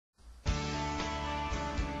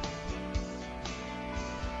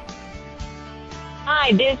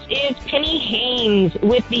Hi, this is Penny Haynes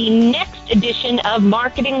with the next edition of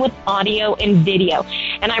Marketing with Audio and Video.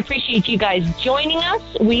 And I appreciate you guys joining us.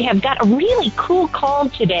 We have got a really cool call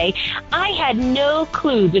today. I had no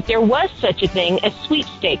clue that there was such a thing as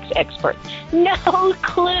sweepstakes expert. No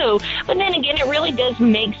clue. But then again, it really does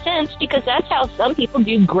make sense because that's how some people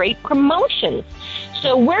do great promotions.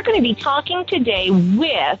 So we're going to be talking today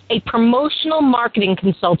with a promotional marketing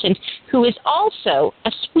consultant who is also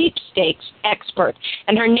a sweepstakes expert.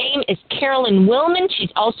 And her name is Carolyn Willman. She's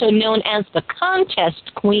also known as the Contest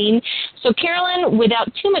Queen. So Carolyn,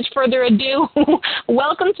 without too much further ado,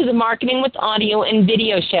 welcome to the Marketing with Audio and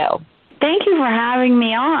Video show. Thank you for having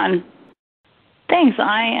me on. Thanks.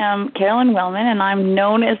 I am Carolyn Willman, and I'm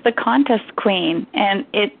known as the Contest Queen. And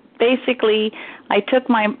basically, I took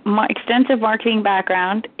my extensive marketing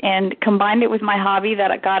background and combined it with my hobby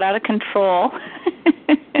that got out of control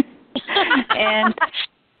and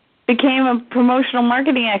became a promotional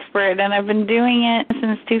marketing expert, and I've been doing it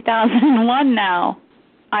since 2001 now.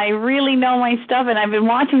 I really know my stuff, and I've been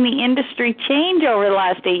watching the industry change over the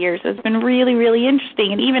last 8 years. It's been really, really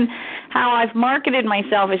interesting, and even how I've marketed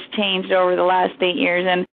myself has changed over the last 8 years.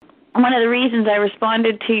 And one of the reasons I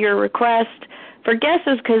responded to your request for guests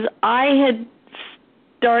is because I had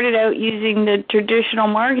started out using the traditional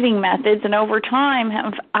marketing methods, and over time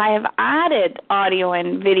I have added audio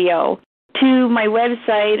and video to my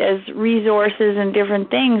website as resources and different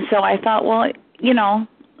things. So I thought, well,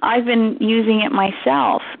 I've been using it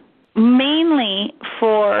myself, mainly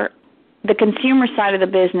for the consumer side of the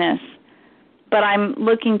business, but I'm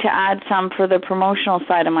looking to add some for the promotional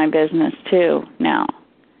side of my business too now.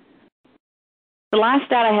 The last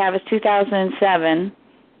stat I have is 2007,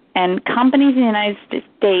 and companies in the United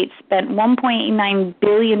States spent $1.89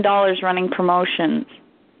 billion running promotions.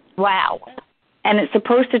 Wow. And it's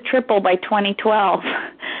supposed to triple by 2012.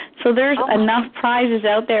 So there's enough prizes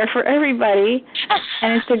out there for everybody,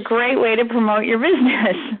 and it's a great way to promote your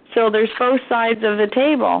business. So there's both sides of the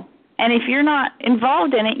table. And if you're not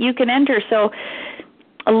involved in it, you can enter. So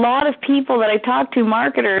a lot of people that I talk to,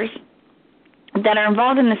 marketers, that are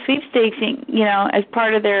involved in the sweepstakes, as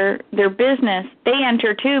part of their business, they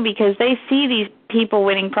enter too because they see these people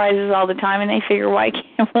winning prizes all the time, and they figure, why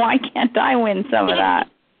can't I win some of that?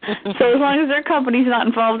 So as long as their company's not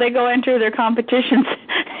involved, they go enter their competitions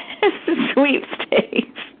as the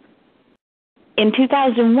sweepstakes. In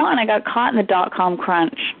 2001, I got caught in the dot-com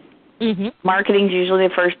crunch. Mm-hmm. Marketing's usually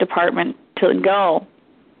the first department to go.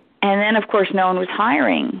 And then, of course, no one was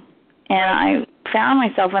hiring. And I found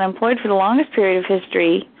myself unemployed for the longest period of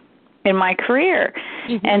history in my career.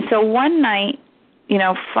 Mm-hmm. And so one night,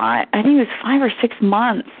 I think it was 5 or 6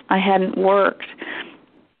 months I hadn't worked.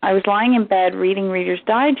 I was lying in bed reading Reader's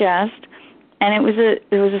Digest, and it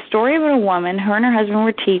was a story about a woman. Her and her husband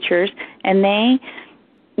were teachers, and they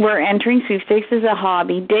were entering sweepstakes as a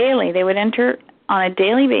hobby daily. They would enter on a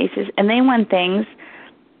daily basis, and they won things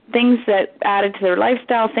that added to their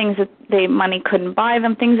lifestyle, things that money couldn't buy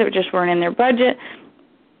them, things that just weren't in their budget,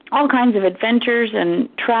 all kinds of adventures and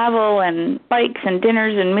travel and bikes and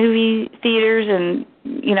dinners and movie theaters and,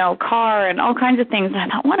 car and all kinds of things. And I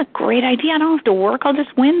thought, what a great idea. I don't have to work. I'll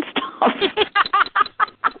just win stuff.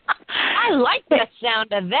 I like the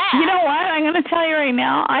sound of that. You know what? I'm going to tell you right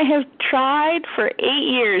now, I have tried for 8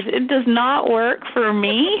 years. It does not work for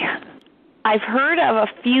me. I've heard of a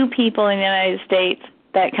few people in the United States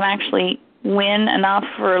that can actually win enough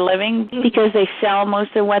for a living because they sell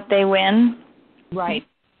most of what they win. Right.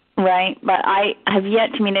 Right. But I have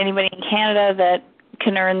yet to meet anybody in Canada that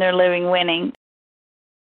can earn their living winning.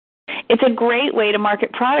 It's a great way to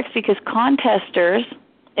market products because contesters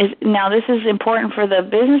now this is important for the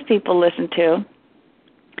business people to listen to.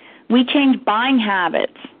 We change buying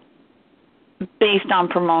habits based on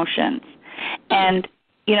promotions. And,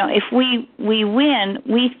 if we win,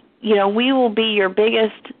 we will be your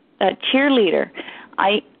biggest cheerleader.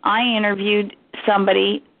 I interviewed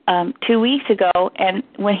somebody 2 weeks ago, and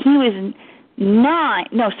when he was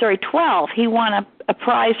 12, he won a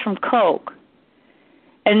prize from Coke.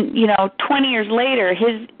 And, 20 years later,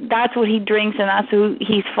 that's what he drinks, and that's who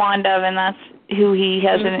he's fond of, and that's who he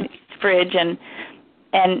has in his fridge. And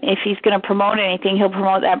if he's going to promote anything, he'll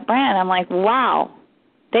promote that brand. I'm like, wow.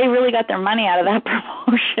 They really got their money out of that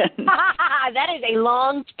promotion. That is a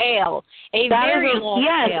long tail. Very long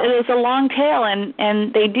tail. Yes, it is a long tail,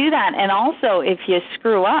 and they do that. And also, if you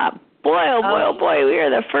screw up, boy, we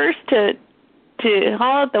are the first to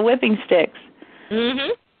haul out the whipping sticks.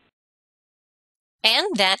 Mm-hmm.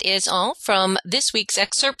 And that is all from this week's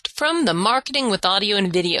excerpt from the Marketing with Audio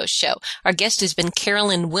and Video show. Our guest has been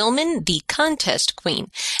Carolyn Willman, the contest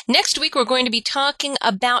queen. Next week, we're going to be talking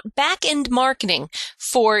about back-end marketing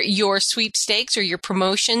for your sweepstakes or your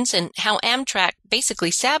promotions and how Amtrak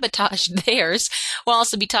basically sabotaged theirs. We'll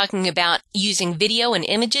also be talking about using video and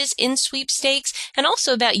images in sweepstakes and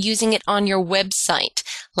also about using it on your website.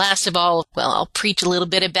 Last of all, well, I'll preach a little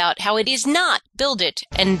bit about how it is not build it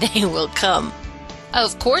and they will come.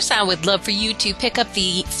 Of course, I would love for you to pick up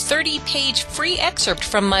the 30-page free excerpt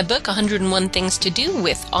from my book, 101 Things to Do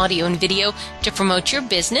with Audio and Video to Promote Your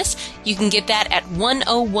Business. You can get that at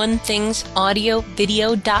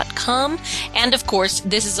 101thingsaudiovideo.com. And of course,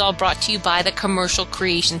 this is all brought to you by the Commercial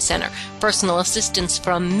Creation Center. Personal assistance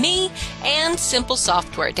from me and simple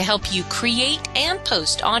software to help you create and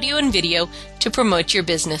post audio and video to promote your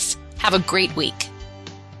business. Have a great week.